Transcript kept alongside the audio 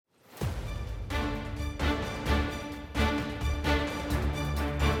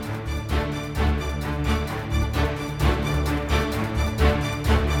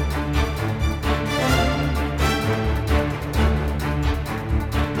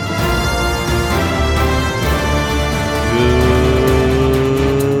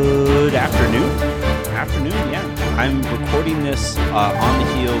recording this on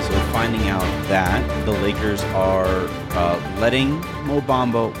the heels of finding out that the Lakers are letting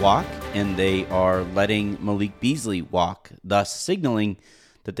Bamba walk and they are letting Malik Beasley walk, thus signaling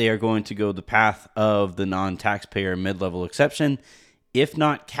that they are going to go the path of the non-taxpayer mid-level exception, if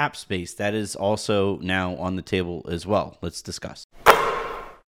not cap space. That is also now on the table as well. Let's discuss.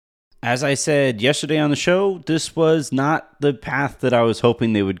 As I said yesterday on the show, this was not the path that I was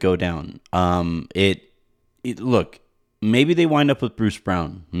hoping they would go down. Look, maybe they wind up with Bruce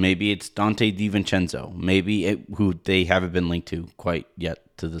Brown. Maybe it's Dante DiVincenzo. Who they haven't been linked to quite yet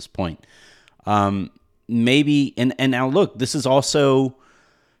to this point. Maybe, and now look, this is also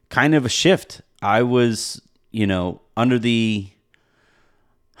kind of a shift. I was, under the,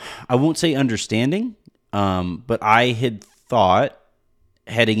 I won't say understanding, but I had thought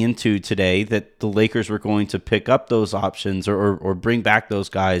heading into today that the Lakers were going to pick up those options or bring back those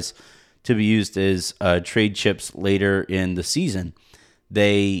guys to be used as trade chips later in the season.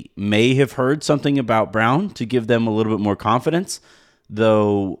 They may have heard something about Brown to give them a little bit more confidence,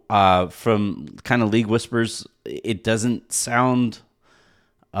 though from kind of league whispers, it doesn't sound...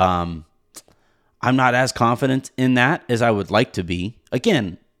 I'm not as confident in that as I would like to be.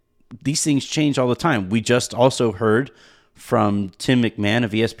 Again, these things change all the time. We just also heard from Tim McMahon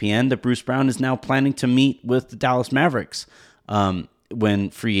of ESPN that Bruce Brown is now planning to meet with the Dallas Mavericks when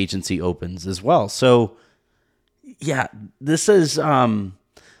free agency opens as well. So, yeah, this is, like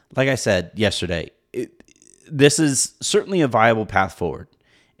I said yesterday, this is certainly a viable path forward.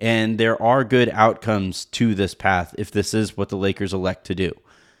 And there are good outcomes to this path if this is what the Lakers elect to do.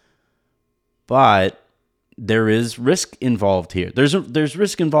 But there is risk involved here. There's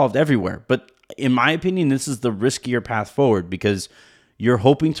risk involved everywhere. But in my opinion, this is the riskier path forward because you're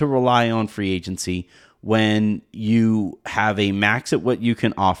hoping to rely on free agency when you have a max at what you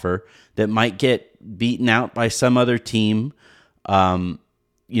can offer that might get beaten out by some other team, being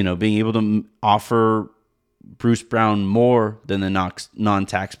able to offer Bruce Brown more than the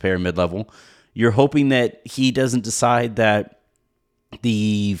non-taxpayer mid-level. You're hoping that he doesn't decide that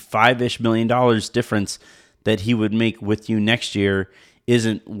the $5-ish million difference that he would make with you next year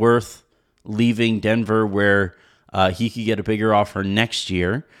isn't worth leaving Denver where he could get a bigger offer next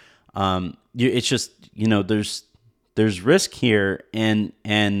year. It's just, there's risk here. And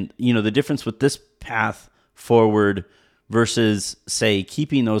the difference with this path forward versus, say,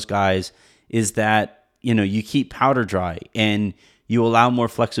 keeping those guys is that, you keep powder dry and you allow more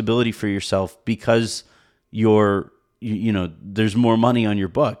flexibility for yourself because there's more money on your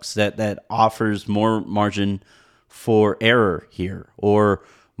books that offers more margin for error here or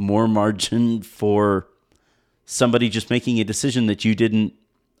more margin for somebody just making a decision that you didn't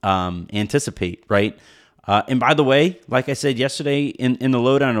anticipate, right? And by the way, like I said yesterday in the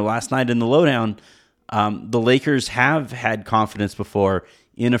lowdown or last night in the lowdown, the Lakers have had confidence before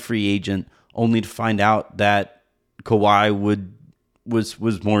in a free agent only to find out that Kawhi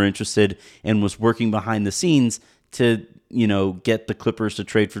was more interested and was working behind the scenes to, get the Clippers to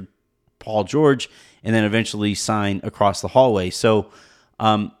trade for Paul George and then eventually sign across the hallway. So,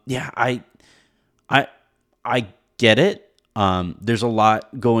 I get it. There's a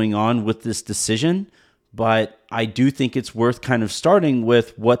lot going on with this decision, but I do think it's worth kind of starting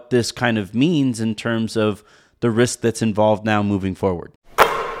with what this kind of means in terms of the risk that's involved now moving forward.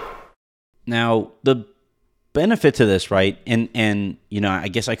 Now, the benefit to this, right? And I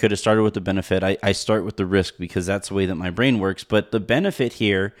guess I could have started with the benefit. I start with the risk because that's the way that my brain works. But the benefit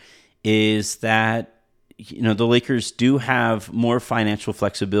here is that, the Lakers do have more financial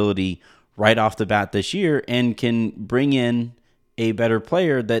flexibility right off the bat this year and can bring in a better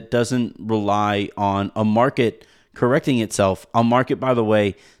player that doesn't rely on a market correcting itself. A market, by the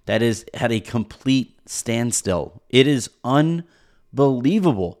way, that is at a complete standstill. It is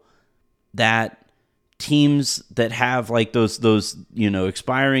unbelievable that teams that have like those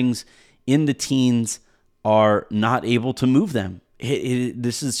expirings in the teens are not able to move them.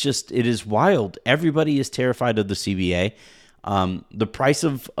 This is just, it is wild. Everybody is terrified of the CBA. The price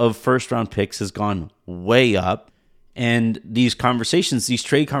of first round picks has gone way up, and these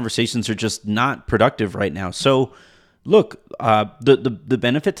trade conversations are just not productive right now. So look, the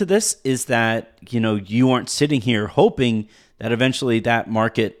benefit to this is that, you aren't sitting here hoping that eventually that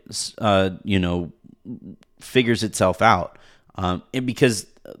market, figures itself out. Because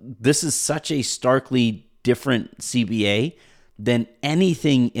this is such a starkly different CBA than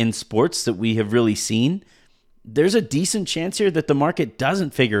anything in sports that we have really seen. There's a decent chance here that the market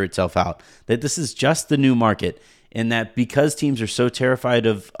doesn't figure itself out, that this is just the new market, and that because teams are so terrified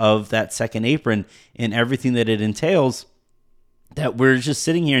of that second apron and everything that it entails, that we're just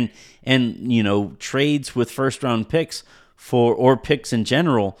sitting here and trades with first round picks or picks in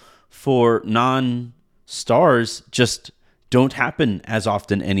general for non-stars just don't happen as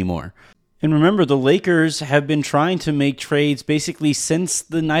often anymore. And remember, the Lakers have been trying to make trades basically since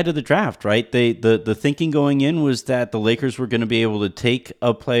the night of the draft, right? The thinking going in was that the Lakers were going to be able to take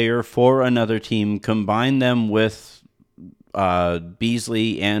a player for another team, combine them with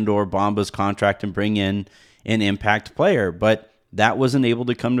Beasley and or Bamba's contract, and bring in an impact player. But that wasn't able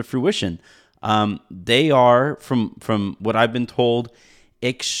to come to fruition. They are, from what I've been told,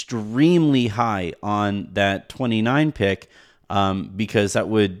 extremely high on that 29 pick, because that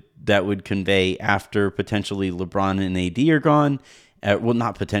would convey after potentially LeBron and AD are gone. Well,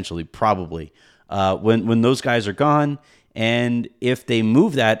 not potentially, probably. When those guys are gone, and if they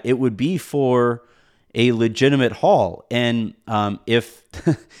move that, it would be for a legitimate haul. And if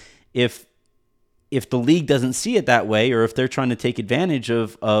if the league doesn't see it that way, or if they're trying to take advantage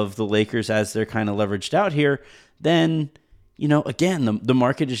of the Lakers as they're kind of leveraged out here, then, again, the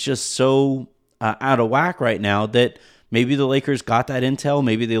market is just so out of whack right now that maybe the Lakers got that intel.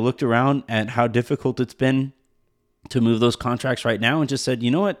 Maybe they looked around at how difficult it's been to move those contracts right now and just said, you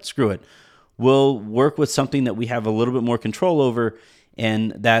know what, screw it. We'll work with something that we have a little bit more control over,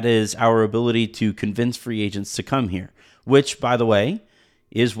 and that is our ability to convince free agents to come here, which, by the way,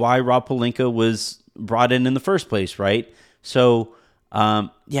 is why Rob Pelinka was brought in the first place, right? So,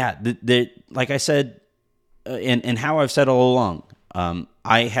 like I said, and how I've said all along,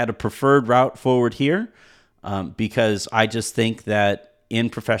 I had a preferred route forward here, because I just think that in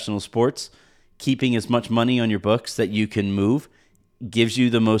professional sports, keeping as much money on your books that you can move gives you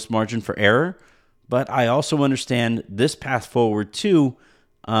the most margin for error. But I also understand this path forward too,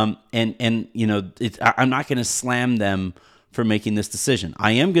 I'm not going to slam them for making this decision.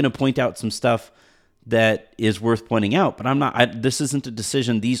 I am going to point out some stuff that is worth pointing out, but I'm not. This isn't a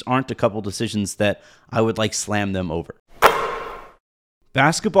decision. These aren't a couple decisions that I would slam them over.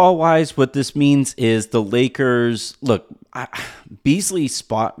 Basketball-wise, what this means is the Lakers, look, Beasley's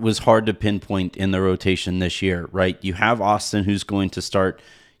spot was hard to pinpoint in the rotation this year, right? You have Austin, who's going to start.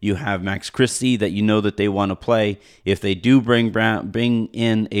 You have Max Christie that that they want to play. If they do bring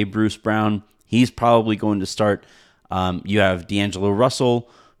in a Bruce Brown, he's probably going to start. You have D'Angelo Russell,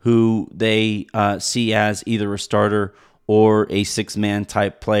 who they see as either a starter or a six-man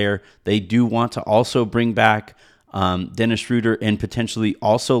type player. They do want to also bring back Dennis Schroeder and potentially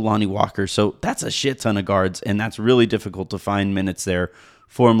also Lonnie Walker. So that's a shit ton of guards, and that's really difficult to find minutes there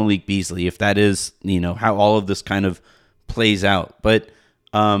for Malik Beasley, if that is, how all of this kind of plays out. But,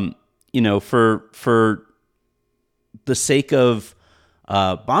 for the sake of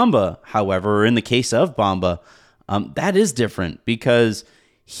Bamba, however, or in the case of Bamba, that is different because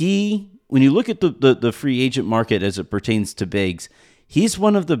when you look at the free agent market as it pertains to bigs, he's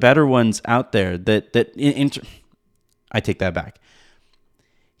one of the better ones out there I take that back.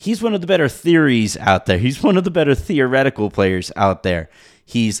 He's one of the better theories out there. He's one of the better theoretical players out there.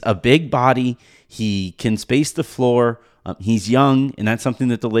 He's a big body. He can space the floor. He's young, and that's something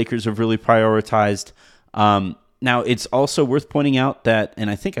that the Lakers have really prioritized. Now, it's also worth pointing out that, and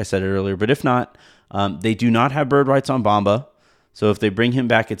I think I said it earlier, but if not, they do not have bird rights on Bamba. So if they bring him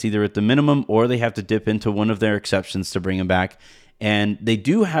back, it's either at the minimum or they have to dip into one of their exceptions to bring him back. And they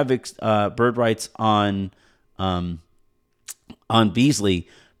do have bird rights on Beasley,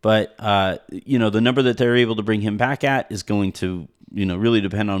 but the number that they're able to bring him back at is going to really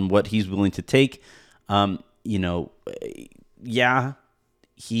depend on what he's willing to take.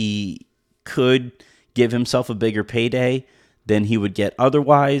 He could give himself a bigger payday than he would get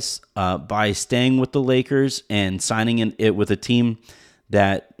otherwise by staying with the Lakers and signing it with a team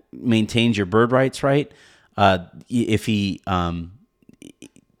that maintains your bird rights, right? If he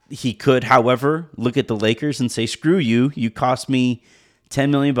could, however, look at the Lakers and say, screw you, you cost me $10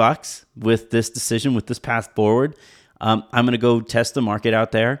 million with this decision, with this path forward. I'm going to go test the market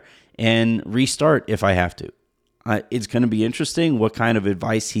out there and restart if I have to. It's going to be interesting what kind of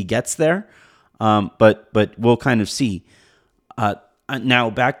advice he gets there, but we'll kind of see. Now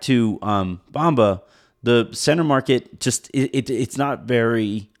back to Bamba, the center market it's not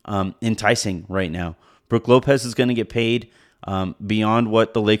very enticing right now. Brook Lopez is going to get paid beyond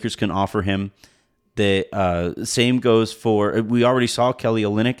what the Lakers can offer him. The same goes for, we already saw Kelly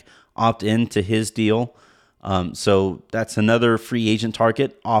Olynyk opt into his deal. So that's another free agent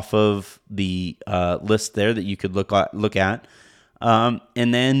target off of the list there that you could look at.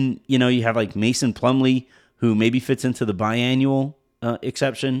 And then, you have Mason Plumlee, who maybe fits into the biannual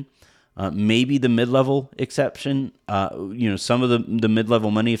exception, maybe the mid-level exception. Some of the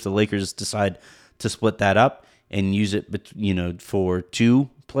mid-level money if the Lakers decide to split that up and use it, for two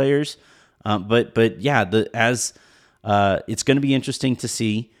players. But yeah, as it's going to be interesting to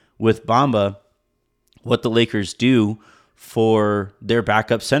see with Bamba what the Lakers do for their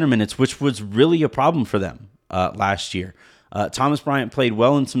backup center minutes, which was really a problem for them last year. Thomas Bryant played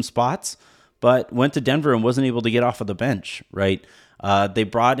well in some spots, but went to Denver and wasn't able to get off of the bench, right? They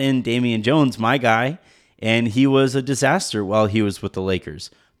brought in Damian Jones, my guy, and he was a disaster while he was with the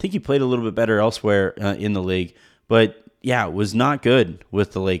Lakers. I think he played a little bit better elsewhere in the league, but yeah, was not good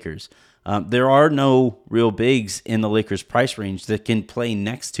with the Lakers. There are no real bigs in the Lakers' price range that can play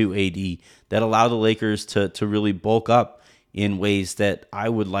next to AD that allow the Lakers to really bulk up in ways that I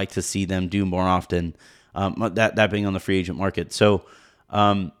would like to see them do more often, that being on the free agent market. So,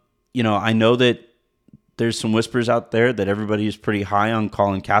 I know that there's some whispers out there that everybody is pretty high on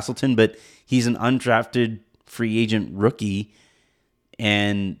Colin Castleton, but he's an undrafted free agent rookie,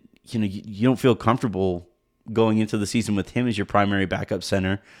 and you don't feel comfortable going into the season with him as your primary backup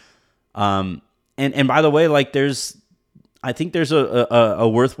center. And by the way, I think there's a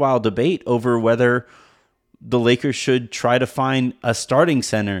worthwhile debate over whether the Lakers should try to find a starting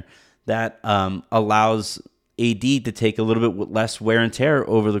center that allows AD to take a little bit less wear and tear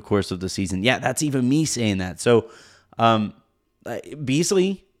over the course of the season. Yeah, that's even me saying that. So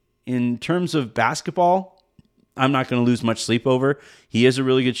Beasley, in terms of basketball, I'm not going to lose much sleep over. He is a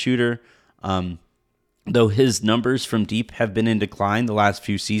really good shooter. Though his numbers from deep have been in decline the last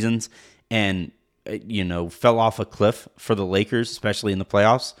few seasons and, fell off a cliff for the Lakers, especially in the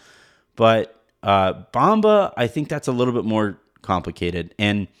playoffs. But Bamba, I think that's a little bit more complicated.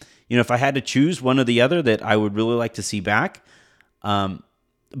 And, if I had to choose one or the other that I would really like to see back, Bamba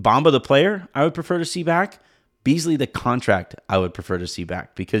the player, I would prefer to see back. Beasley the contract, I would prefer to see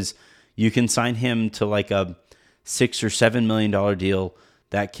back, because you can sign him to like a $6 or $7 million deal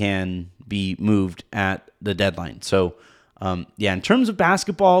that can be moved at the deadline. So, in terms of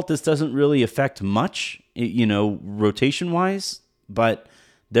basketball, this doesn't really affect much, rotation-wise, but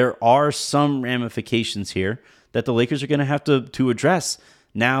there are some ramifications here that the Lakers are going to have to address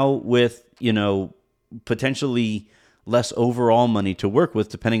now with, potentially less overall money to work with,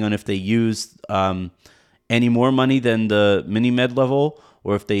 depending on if they use any more money than the mini-med level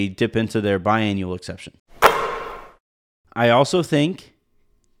or if they dip into their biannual exception. I also think,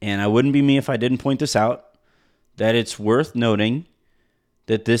 and I wouldn't be me if I didn't point this out, that it's worth noting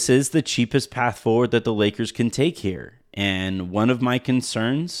that this is the cheapest path forward that the Lakers can take here. And one of my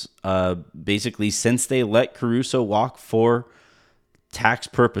concerns, basically since they let Caruso walk for tax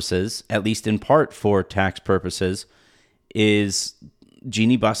purposes, at least in part for tax purposes, is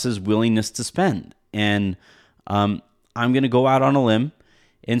Jeannie Buss's willingness to spend. And I'm going to go out on a limb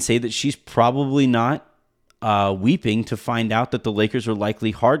and say that she's probably not weeping to find out that the Lakers are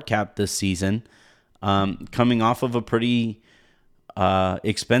likely hard capped this season, coming off of a pretty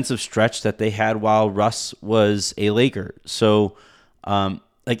expensive stretch that they had while Russ was a Laker. So,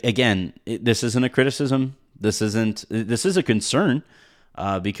 this isn't a criticism. This is a concern,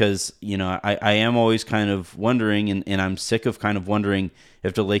 because, I am always kind of wondering, and I'm sick of kind of wondering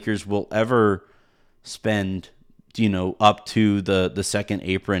if the Lakers will ever spend, up to the second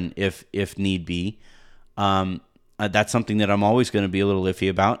apron if need be. That's something that I'm always going to be a little iffy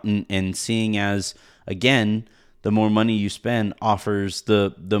about, and seeing as, again, the more money you spend offers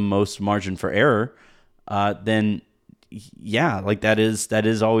the most margin for error, then that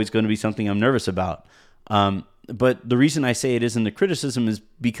is always going to be something I'm nervous about. But the reason I say it isn't a criticism is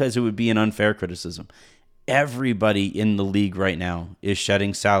because it would be an unfair criticism. Everybody in the league right now is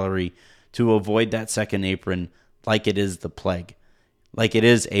shedding salary to avoid that second apron like it is the plague, like it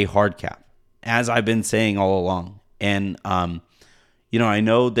is a hard cap, as I've been saying all along. And, I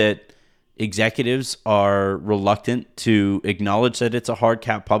know that executives are reluctant to acknowledge that it's a hard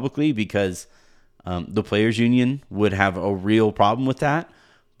cap publicly because the players union would have a real problem with that.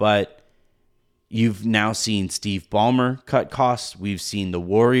 But you've now seen Steve Ballmer cut costs. We've seen the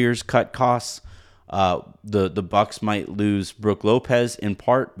Warriors cut costs. The Bucks might lose Brook Lopez in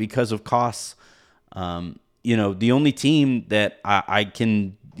part because of costs. The only team that I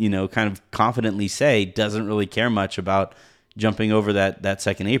can, kind of confidently say doesn't really care much about jumping over that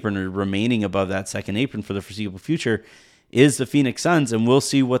second apron or remaining above that second apron for the foreseeable future is the Phoenix Suns, and we'll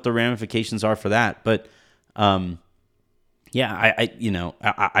see what the ramifications are for that. But I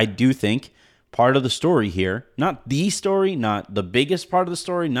do think part of the story here, not the story, not the biggest part of the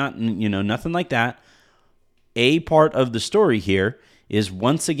story, not, nothing like that. A part of the story here is,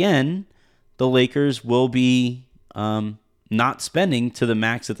 once again, the Lakers will be not spending to the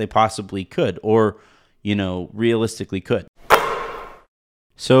max that they possibly could or, realistically could.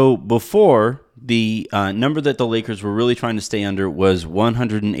 So before the number that the Lakers were really trying to stay under was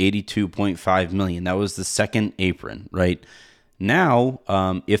 $182.5 million. That was the second apron, right? Now,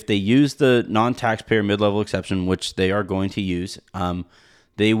 if they use the non-taxpayer mid-level exception, which they are going to use,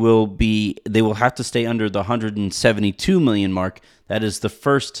 they will have to stay under the 172 million mark. That is the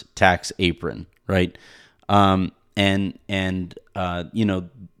first tax apron, right? There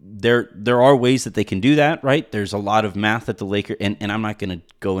are ways that they can do that, right? There's a lot of math that the Lakers, and I'm not going to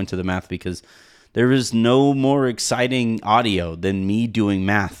go into the math because there is no more exciting audio than me doing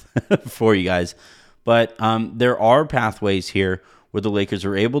math for you guys. But there are pathways here where the Lakers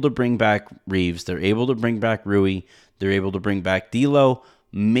are able to bring back Reeves. They're able to bring back Rui. They're able to bring back D'Lo.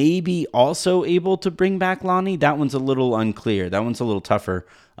 Maybe also able to bring back Lonnie. That one's a little unclear. That one's a little tougher.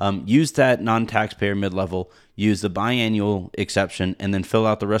 Use that non-taxpayer mid-level. Use the biannual exception, and then fill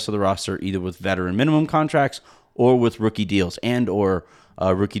out the rest of the roster either with veteran minimum contracts or with rookie deals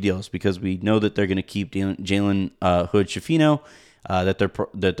rookie deals, because we know that they're going to keep Jalen Hood-Schifino, that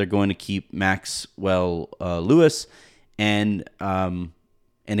they're going to keep Maxwell Lewis, and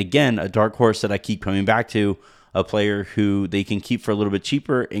again, a dark horse that I keep coming back to, a player who they can keep for a little bit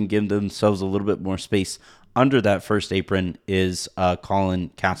cheaper and give themselves a little bit more space under that first apron is Colin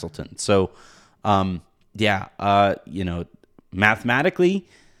Castleton. So, mathematically,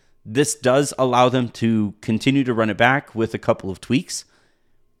 this does allow them to continue to run it back with a couple of tweaks.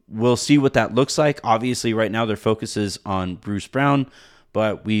 We'll see what that looks like. Obviously, right now their focus is on Bruce Brown,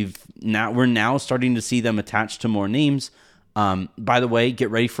 but we're now starting to see them attached to more names. By the way, get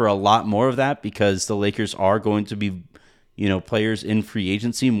ready for a lot more of that because the Lakers are going to be, players in free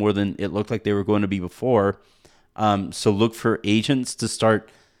agency more than it looked like they were going to be before. So look for agents to start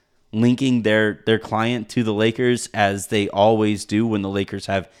linking their client to the Lakers, as they always do when the Lakers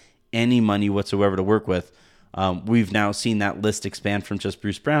have any money whatsoever to work with. We've now seen that list expand from just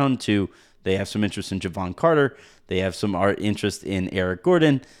Bruce Brown to they have some interest in Javon Carter. They have some interest in Eric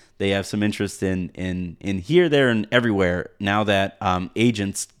Gordon. They have some interest in here, there, and everywhere. Now that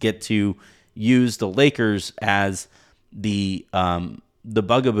agents get to use the Lakers as the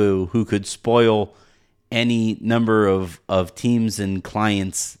bugaboo who could spoil any number of teams and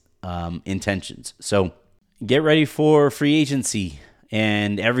clients' intentions. So get ready for free agency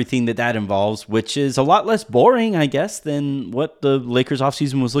and everything that involves, which is a lot less boring, I guess, than what the Lakers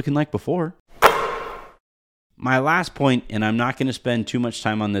offseason was looking like before. My last point, and I'm not going to spend too much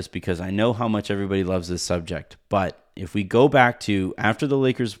time on this because I know how much everybody loves this subject, but if we go back to after the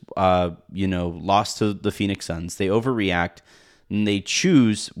Lakers, lost to the Phoenix Suns, they overreact and they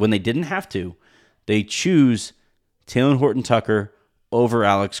choose, when they didn't have to, they choose Talen Horton-Tucker over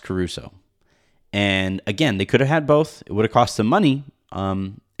Alex Caruso. And again, they could have had both. It would have cost them money.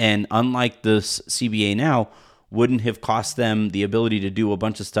 And unlike this CBA now, wouldn't have cost them the ability to do a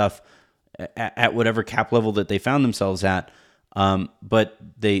bunch of stuff at whatever cap level that they found themselves at. But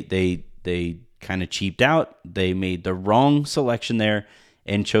they kind of cheaped out. They made the wrong selection there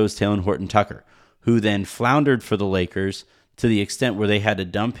and chose Talen Horton-Tucker, who then floundered for the Lakers to the extent where they had to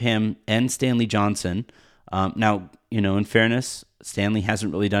dump him and Stanley Johnson. Now, in fairness, Stanley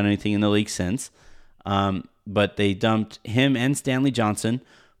hasn't really done anything in the league since. But they dumped him and Stanley Johnson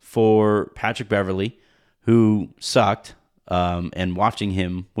for Patrick Beverley, who sucked, and watching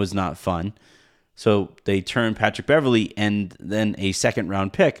him was not fun. So they turned Patrick Beverley and then a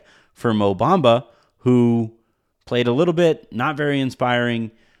second-round pick for Mo Bamba, who played a little bit, not very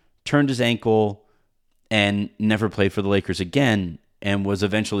inspiring, turned his ankle, and never played for the Lakers again, and was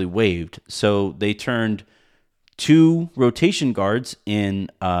eventually waived. So they turned two rotation guards in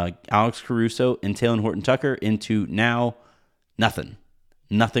Alex Caruso and Talen Horton-Tucker into now nothing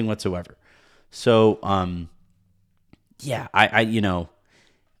whatsoever. So,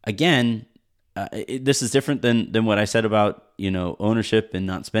 this is different than what I said about, ownership and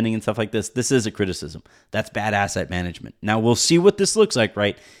not spending and stuff like this. This is a criticism. That's bad asset management. Now we'll see what this looks like,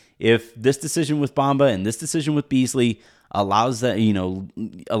 right? If this decision with Bamba and this decision with Beasley allows them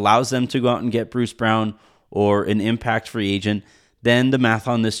to go out and get Bruce Brown or an impact free agent, then the math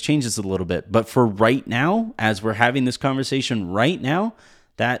on this changes a little bit. But for right now, as we're having this conversation right now,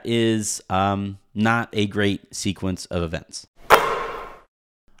 that is not a great sequence of events.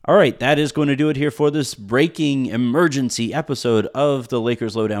 All right, that is going to do it here for this breaking emergency episode of the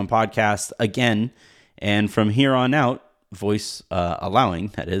Lakers Lowdown podcast again. And from here on out, voice allowing,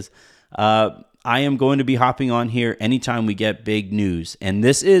 that is, I am going to be hopping on here anytime we get big news. And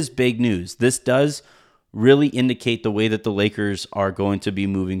this is big news. This does really indicate the way that the Lakers are going to be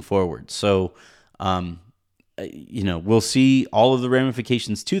moving forward. So, we'll see all of the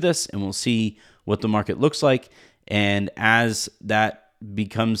ramifications to this, and we'll see what the market looks like. And as that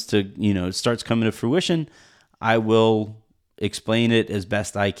becomes to, starts coming to fruition, I will explain it as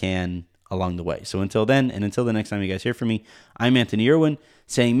best I can along the way. So until then, and until the next time you guys hear from me, I'm Anthony Irwin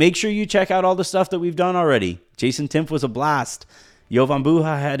saying, make sure you check out all the stuff that we've done already. Jason Timpf was a blast. Yovan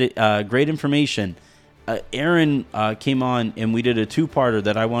Buha had great information. Aaron came on and we did a 2-parter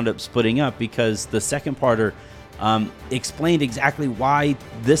that I wound up splitting up because the second parter explained exactly why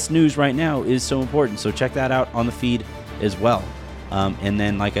this news right now is so important. So check that out on the feed as well. And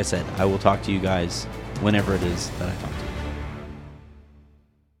then, like I said, I will talk to you guys whenever it is that I talk to you.